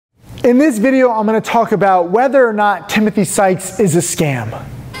In this video, I'm going to talk about whether or not Tim Sykes is a scam.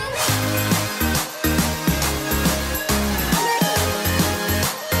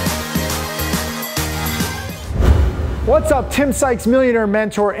 What's up, Tim Sykes, millionaire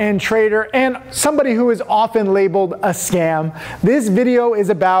mentor and trader, and somebody who is often labeled a scam. This video is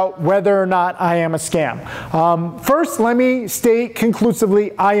about whether or not I am a scam. First, let me state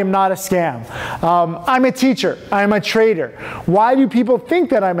conclusively, I am not a scam. I'm a teacher. I'm a trader. Why do people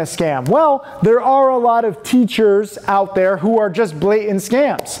think that I'm a scam? Well, there are a lot of teachers out there who are just blatant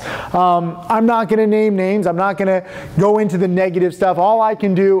scams. I'm not going to name names. I'm not going to go into the negative stuff. All I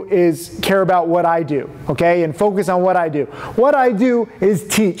can do is care about what I do, okay, and focus on what I do. What I do is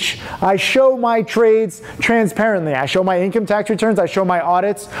teach. I show my trades transparently. I show my income tax returns. I show my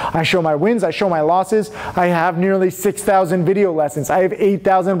audits. I show my wins. I show my losses. I have nearly 6,000 video lessons. I have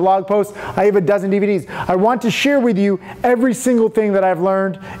 8,000 blog posts. I have a dozen DVDs. I want to share with you every single thing that I've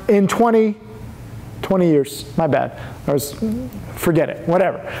learned in 20 years. My bad. Forget it.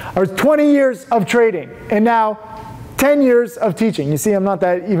 Whatever. I was 20 years of trading, and now 10 years of teaching. You see, I'm not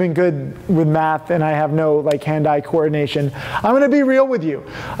that even good with math, and I have no hand-eye coordination. I'm going to be real with you.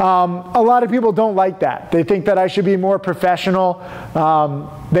 A lot of people don't like that. They think that I should be more professional.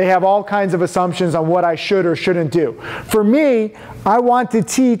 They have all kinds of assumptions on what I should or shouldn't do. For me, I want to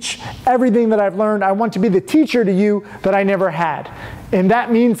teach everything that I've learned. I want to be the teacher to you that I never had. And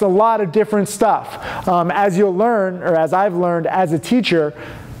that means a lot of different stuff. As you'll learn, or as I've learned as a teacher,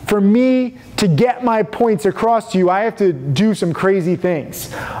 for me to get my points across to you, I have to do some crazy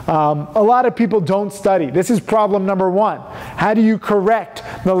things. A lot of people don't study. This is problem number one. How do you correct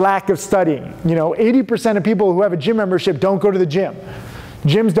the lack of studying? 80% of people who have a gym membership don't go to the gym.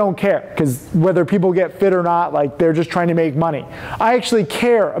 Gyms don't care, because whether people get fit or not, they're just trying to make money. I actually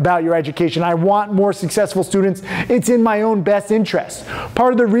care about your education. I want more successful students. It's in my own best interest.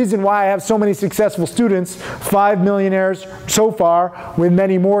 Part of the reason why I have so many successful students, 5 millionaires so far, with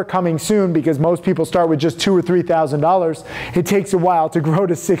many more coming soon, because most people start with just $2,000 or $3,000. It takes a while to grow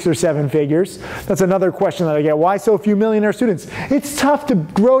to 6 or 7 figures. That's another question that I get. Why so few millionaire students? It's tough to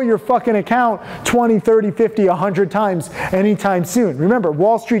grow your fucking account 20, 30, 50, 100 times anytime soon. Remember,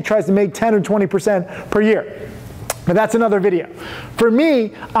 Wall Street tries to make 10 or 20% per year. But that's another video. For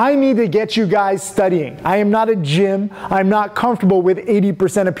me, I need to get you guys studying. I am not a gym. I'm not comfortable with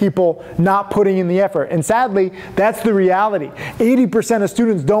 80% of people not putting in the effort. And sadly, that's the reality. 80% of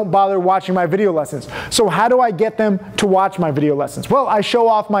students don't bother watching my video lessons. So how do I get them to watch my video lessons? Well, I show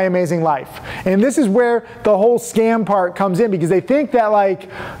off my amazing life. And this is where the whole scam part comes in, because they think that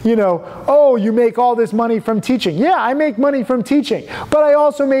oh, you make all this money from teaching. Yeah, I make money from teaching, but I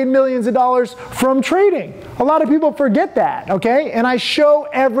also made millions of dollars from trading. A lot of people forget that, okay? And I show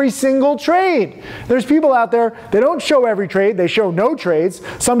every single trade. There's people out there, they don't show every trade, they show no trades.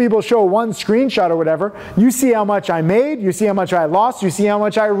 Some people show one screenshot or whatever. You see how much I made, you see how much I lost, you see how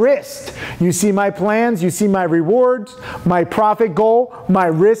much I risked. You see my plans, you see my rewards, my profit goal, my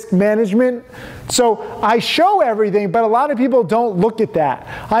risk management. So I show everything, but a lot of people don't look at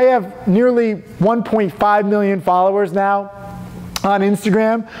that. I have nearly 1.5 million followers now on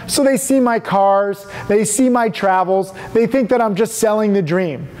Instagram, so they see my cars, they see my travels, they think that I'm just selling the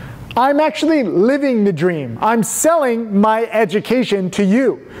dream. I'm actually living the dream. I'm selling my education to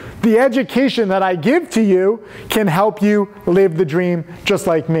you. The education that I give to you can help you live the dream just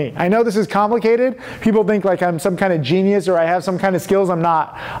like me. I know this is complicated. People think I'm some kind of genius or I have some kind of skills. I'm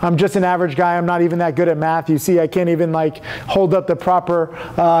not. I'm just an average guy. I'm not even that good at math. You see, I can't even hold up the proper,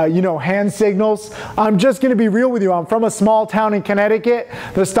 hand signals. I'm just going to be real with you. I'm from a small town in Connecticut.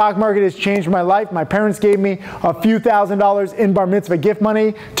 The stock market has changed my life. My parents gave me a few $1,000s in bar mitzvah gift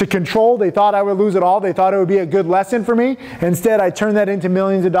money to control. They thought I would lose it all. They thought it would be a good lesson for me. Instead, I turned that into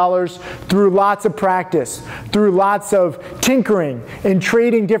millions of dollars through lots of practice, through lots of tinkering and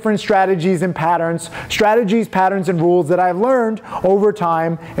trading different strategies and patterns, patterns, and rules that I've learned over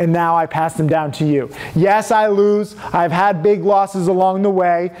time, and now I pass them down to you. Yes, I lose. I've had big losses along the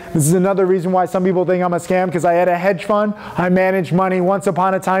way. This is another reason why some people think I'm a scam, because I had a hedge fund. I managed money once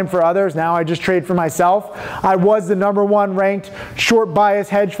upon a time for others. Now I just trade for myself. I was the #1 ranked short bias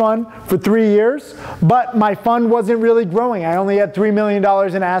hedge fund for 3 years, but my fund wasn't really growing. I only had $3 million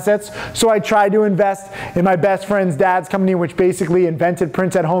in assets. So I tried to invest in my best friend's dad's company, which basically invented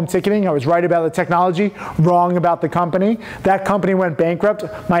print-at-home ticketing. I was right about the technology, wrong about the company. That company went bankrupt.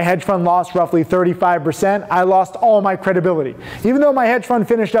 My hedge fund lost roughly 35%. I lost all my credibility. Even though my hedge fund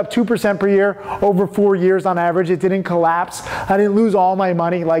finished up 2% per year over 4 years on average, it didn't collapse. I didn't lose all my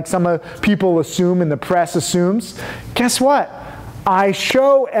money like some people assume and the press assumes. Guess what? I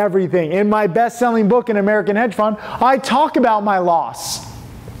show everything. In my best-selling book, An American Hedge Fund, I talk about my loss.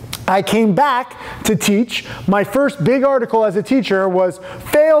 I came back to teach. My first big article as a teacher was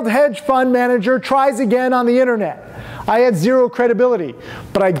 "Failed Hedge Fund Manager Tries Again on the Internet." I had zero credibility,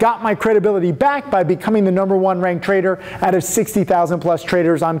 but I got my credibility back by becoming the #1 ranked trader out of 60,000 plus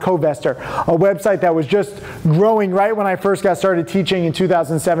traders on Covestor, a website that was just growing right when I first got started teaching in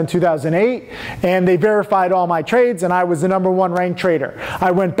 2007, 2008, and they verified all my trades, and I was the #1 ranked trader.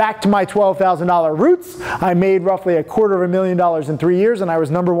 I went back to my $12,000 roots. I made roughly $250,000 in 3 years, and I was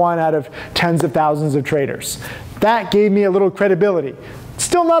 #1 out of tens of thousands of traders. That gave me a little credibility.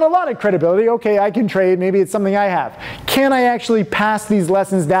 Still not a lot of credibility. Okay, I can trade. Maybe it's something I have. Can I actually pass these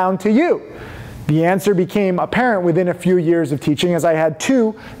lessons down to you? The answer became apparent within a few years of teaching, as I had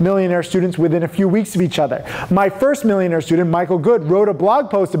 2 millionaire students within a few weeks of each other. My first millionaire student, Michael Good, wrote a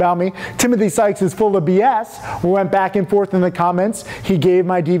blog post about me. "Timothy Sykes is full of BS." We went back and forth in the comments. He gave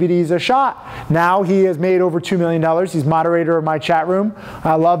my DVDs a shot. Now he has made over $2 million. He's moderator of my chat room.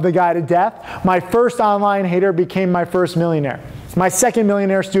 I love the guy to death. My first online hater became my first millionaire. My second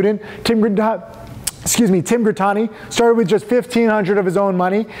millionaire student, Tim Grittani, started with just $1,500 of his own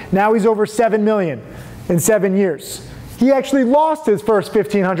money. Now he's over $7 million in 7 years. He actually lost his first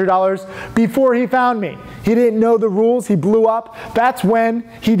 $1,500 before he found me. He didn't know the rules. He blew up. That's when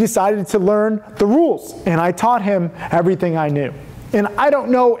he decided to learn the rules, and I taught him everything I knew. And I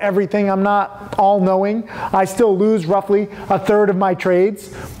don't know everything. I'm not all-knowing. I still lose roughly a third of my trades,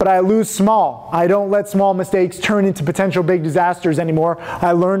 but I lose small. I don't let small mistakes turn into potential big disasters anymore.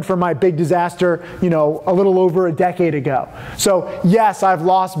 I learned from my big disaster, a little over a decade ago. So yes, I've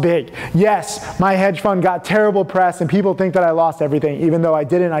lost big. Yes, my hedge fund got terrible press and people think that I lost everything, even though I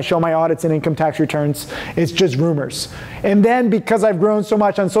didn't. I show my audits and income tax returns. It's just rumors. And then because I've grown so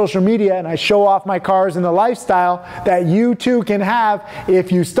much on social media and I show off my cars and the lifestyle that you too can have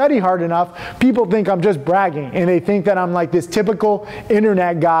if you study hard enough, people think I'm just bragging, and they think that I'm like this typical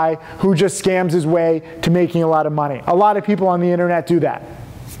internet guy who just scams his way to making a lot of money. A lot of people on the internet do that.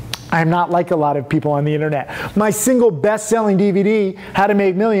 I'm not like a lot of people on the internet. My single best-selling DVD, How to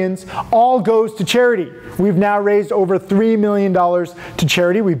Make Millions, all goes to charity. We've now raised over $3 million to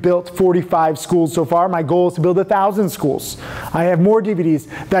charity. We've built 45 schools so far. My goal is to build 1,000 schools. I have more DVDs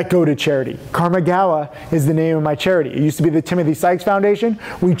that go to charity. Karma Gala is the name of my charity. It used to be the Timothy Sykes Foundation.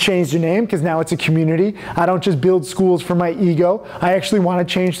 We changed the name because now it's a community. I don't just build schools for my ego. I actually want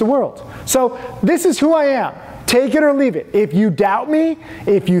to change the world. So this is who I am. Take it or leave it. If you doubt me,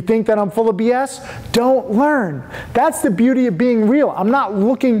 if you think that I'm full of BS, don't learn. That's the beauty of being real. I'm not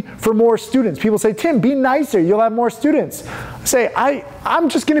looking for more students. People say, "Tim, be nicer, you'll have more students." I say, I'm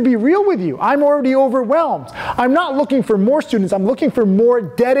just going to be real with you. I'm already overwhelmed. I'm not looking for more students. I'm looking for more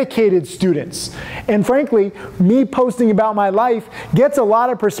dedicated students. And frankly, me posting about my life gets a lot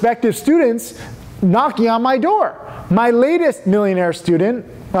of prospective students knocking on my door. My latest millionaire student,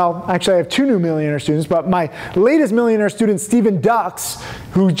 well, actually I have 2 new millionaire students, but my latest millionaire student, Stephen Ducks,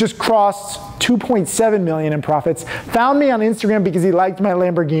 who just crossed 2.7 million in profits, found me on Instagram because he liked my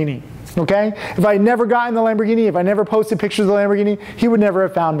Lamborghini, okay? If I never got in the Lamborghini, if I never posted pictures of the Lamborghini, he would never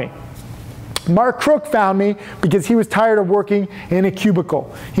have found me. Mark Crook found me because he was tired of working in a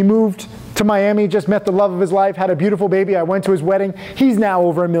cubicle. He moved to Miami, just met the love of his life, had a beautiful baby. I went to his wedding. He's now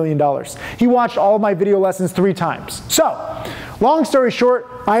over $1 million. He watched all of my video lessons 3 times. So, long story short,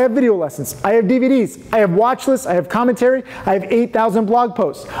 I have video lessons, I have DVDs, I have watch lists, I have commentary, I have 8,000 blog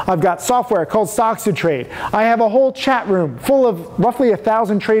posts. I've got software called Stocks to Trade. I have a whole chat room full of roughly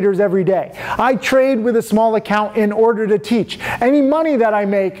 1,000 traders every day. I trade with a small account in order to teach. Any money that I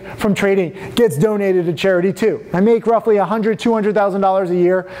make from trading gets donated to charity too. I make roughly $100,000, $200,000 a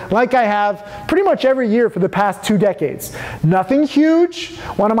year, like I have pretty much every year for the past 2 decades. Nothing huge.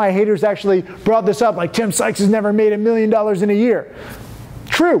 One of my haters actually brought this up, like Tim Sykes has never made $1 million in a year.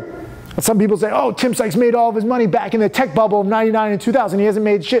 True. Some people say, oh, Tim Sykes made all of his money back in the tech bubble of '99 and 2000. He hasn't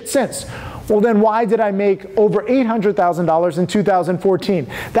made shit since. Well, then why did I make over $800,000 in 2014?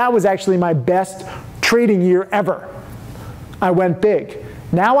 That was actually my best trading year ever. I went big.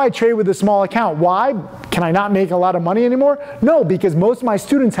 Now I trade with a small account. Why? Can I not make a lot of money anymore? No, because most of my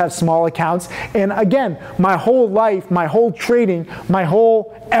students have small accounts. And again, my whole life, my whole trading, my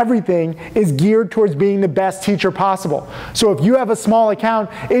whole everything is geared towards being the best teacher possible. So if you have a small account,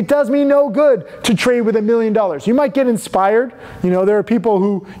 it does me no good to trade with $1 million. You might get inspired. There are people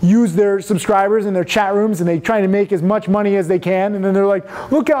who use their subscribers in their chat rooms and they try to make as much money as they can. And then they're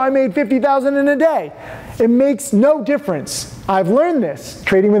like, look how I made $50,000 in a day. It makes no difference. I've learned this,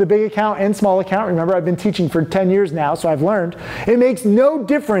 trading with a big account and small account. Remember, I've been teaching for 10 years now, so I've learned. It makes no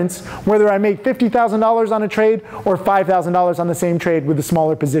difference whether I make $50,000 on a trade or $5,000 on the same trade with a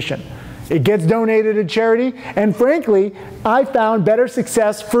smaller position. It gets donated to charity, and frankly, I found better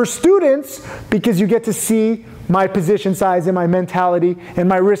success for students because you get to see my position size and my mentality and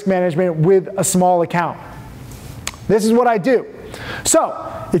my risk management with a small account. This is what I do. So,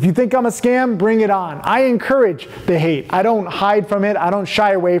 if you think I'm a scam, bring it on. I encourage the hate. I don't hide from it. I don't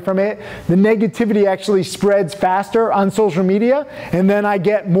shy away from it. The negativity actually spreads faster on social media, and then I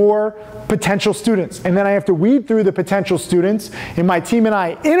get more potential students. And then I have to weed through the potential students, and my team and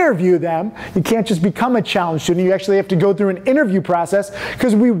I interview them. You can't just become a challenge student. You actually have to go through an interview process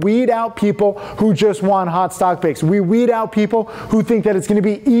because we weed out people who just want hot stock picks. We weed out people who think that it's going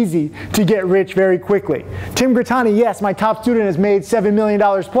to be easy to get rich very quickly. Tim Grittani, yes, my top student has made $7 million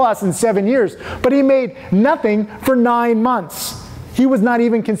plus in 7 years, but he made nothing for 9 months. He was not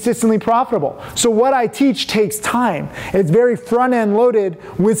even consistently profitable. So what I teach takes time. It's very front-end loaded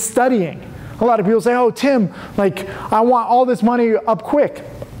with studying. A lot of people say, oh, Tim, like, I want all this money up quick,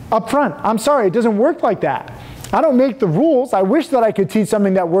 up front. I'm sorry, it doesn't work like that. I don't make the rules. I wish that I could teach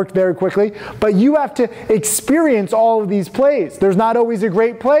something that worked very quickly, but you have to experience all of these plays. There's not always a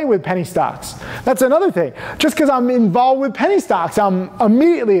great play with penny stocks. That's another thing. Just because I'm involved with penny stocks, I'm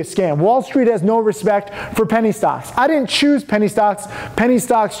immediately a scam. Wall Street has no respect for penny stocks. I didn't choose penny stocks. Penny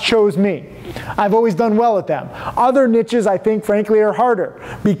stocks chose me. I've always done well at them. Other niches, I think, frankly, are harder.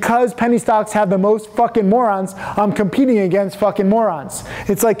 Because penny stocks have the most fucking morons, I'm competing against fucking morons.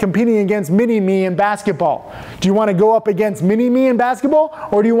 It's like competing against mini-me in basketball. Do you want to go up against mini-me in basketball,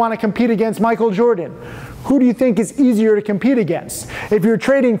 or do you want to compete against Michael Jordan? Who do you think is easier to compete against? If you're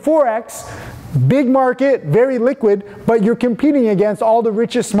trading Forex, big market, very liquid, but you're competing against all the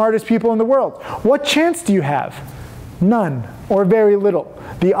richest, smartest people in the world, what chance do you have? None, or very little.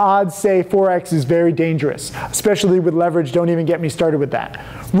 The odds say Forex is very dangerous, especially with leverage. Don't even get me started with that.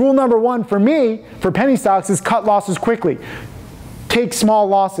 Rule number one for me, for penny stocks, is cut losses quickly. Take small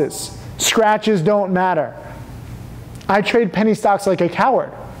losses. Scratches don't matter. I trade penny stocks like a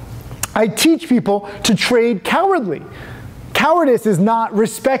coward. I teach people to trade cowardly. Cowardice is not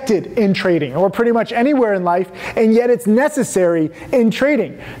respected in trading or pretty much anywhere in life, and yet it's necessary in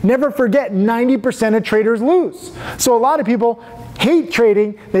trading. Never forget, 90% of traders lose. So a lot of people hate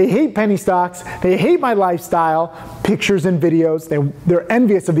trading, they hate penny stocks, they hate my lifestyle, pictures and videos, they're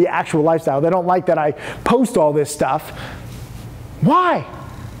envious of the actual lifestyle. They don't like that I post all this stuff. Why?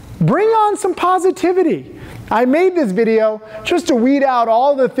 Bring on some positivity. I made this video just to weed out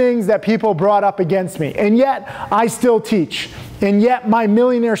all the things that people brought up against me, and yet I still teach. And yet my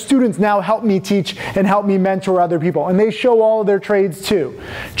millionaire students now help me teach and help me mentor other people, and they show all of their trades too.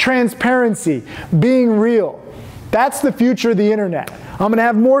 Transparency, being real, that's the future of the internet. I'm going to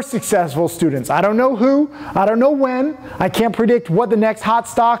have more successful students. I don't know who, I don't know when, I can't predict what the next hot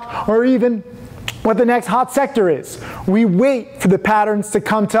stock or even what the next hot sector is. We wait for the patterns to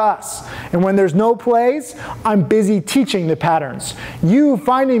come to us. And when there's no plays, I'm busy teaching the patterns. You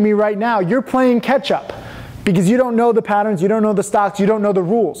finding me right now, you're playing catch up because you don't know the patterns, you don't know the stocks, you don't know the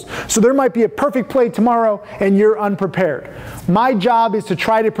rules. So there might be a perfect play tomorrow and you're unprepared. My job is to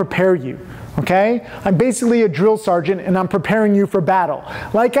try to prepare you. Okay? I'm basically a drill sergeant and I'm preparing you for battle.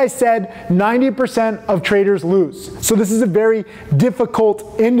 Like I said, 90% of traders lose. So this is a very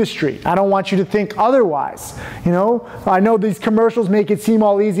difficult industry. I don't want you to think otherwise. You know, I know these commercials make it seem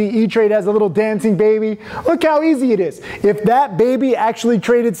all easy. E-Trade has a little dancing baby. Look how easy it is. If that baby actually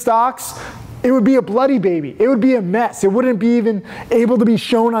traded stocks, it would be a bloody baby. It would be a mess. It wouldn't be even able to be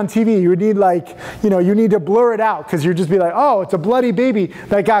shown on TV. You would need you need to blur it out because you'd just be like, oh, it's a bloody baby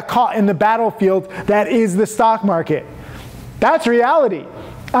that got caught in the battlefield that is the stock market. That's reality.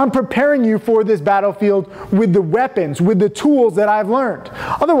 I'm preparing you for this battlefield with the weapons, with the tools that I've learned.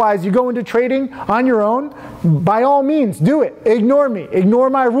 Otherwise, you go into trading on your own, by all means, do it. Ignore me. Ignore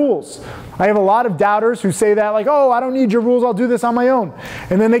my rules. I have a lot of doubters who say that, like, oh, I don't need your rules, I'll do this on my own.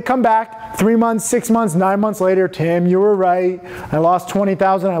 And then they come back 3 months, 6 months, 9 months later, Tim, you were right. I lost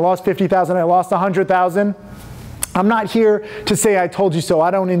 20,000, I lost 50,000, I lost 100,000. I'm not here to say I told you so.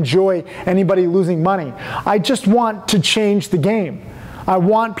 I don't enjoy anybody losing money. I just want to change the game. I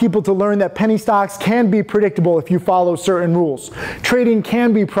want people to learn that penny stocks can be predictable if you follow certain rules. Trading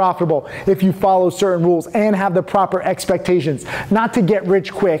can be profitable if you follow certain rules and have the proper expectations. Not to get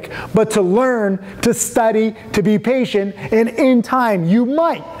rich quick, but to learn, to study, to be patient, and in time you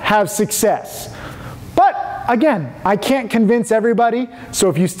might have success. But again, I can't convince everybody,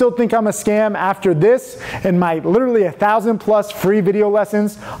 so if you still think I'm a scam after this and my literally 1,000+ free video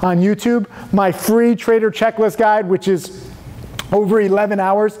lessons on YouTube, my free trader checklist guide, which is over 11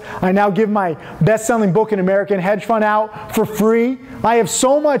 hours. I now give my best-selling book, An American Hedge Fund, out for free. I have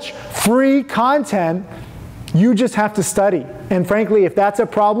so much free content. You just have to study. And frankly, if that's a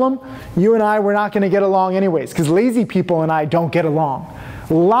problem, you and I, we're not going to get along anyways, because lazy people and I don't get along.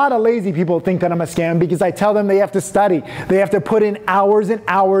 A lot of lazy people think that I'm a scam because I tell them they have to study. They have to put in hours and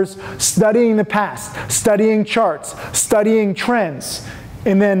hours studying the past, studying charts, studying trends,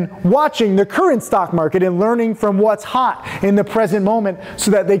 and then watching the current stock market and learning from what's hot in the present moment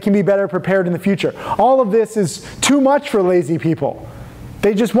so that they can be better prepared in the future. All of this is too much for lazy people.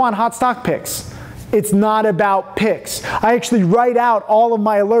 They just want hot stock picks. It's not about picks. I actually write out all of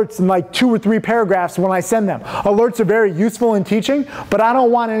my alerts in like 2 or 3 paragraphs when I send them. Alerts are very useful in teaching, but I don't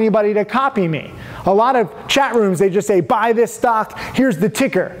want anybody to copy me. A lot of chat rooms, they just say, buy this stock, here's the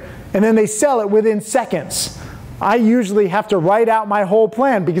ticker, and then they sell it within seconds. I usually have to write out my whole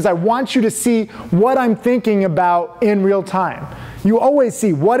plan because I want you to see what I'm thinking about in real time. You always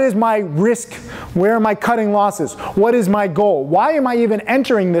see, what is my risk? Where am I cutting losses? What is my goal? Why am I even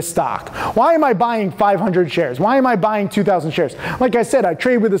entering this stock? Why am I buying 500 shares? Why am I buying 2,000 shares? Like I said, I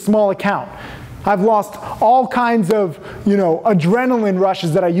trade with a small account. I've lost all kinds of, adrenaline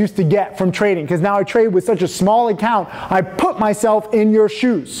rushes that I used to get from trading because now I trade with such a small account. I put myself in your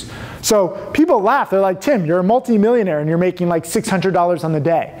shoes. So people laugh. They're like, Tim, you're a multimillionaire and you're making like $600 on the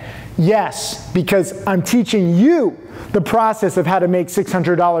day. Yes, because I'm teaching you the process of how to make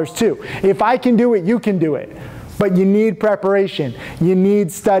 $600 too. If I can do it, you can do it. But you need preparation. You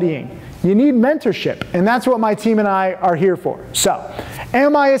need studying. You need mentorship. And that's what my team and I are here for. So,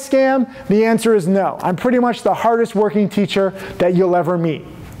 am I a scam? The answer is no. I'm pretty much the hardest working teacher that you'll ever meet.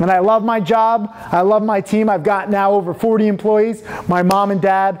 And I love my job. I love my team. I've got now over 40 employees. My mom and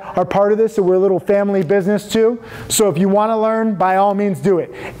dad are part of this, so we're a little family business too. So if you want to learn, by all means do it.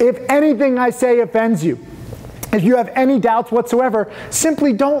 If anything I say offends you, if you have any doubts whatsoever,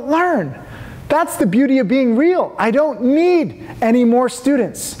 simply don't learn. That's the beauty of being real. I don't need any more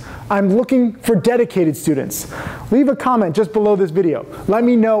students. I'm looking for dedicated students. Leave a comment just below this video. Let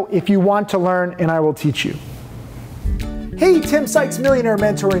me know if you want to learn and I will teach you. Hey, Tim Sykes, millionaire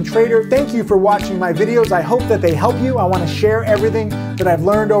mentor and trader. Thank you for watching my videos. I hope that they help you. I want to share everything that I've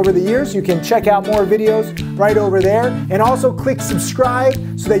learned over the years. You can check out more videos right over there. And also click subscribe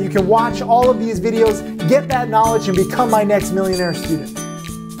so that you can watch all of these videos, get that knowledge, and become my next millionaire student.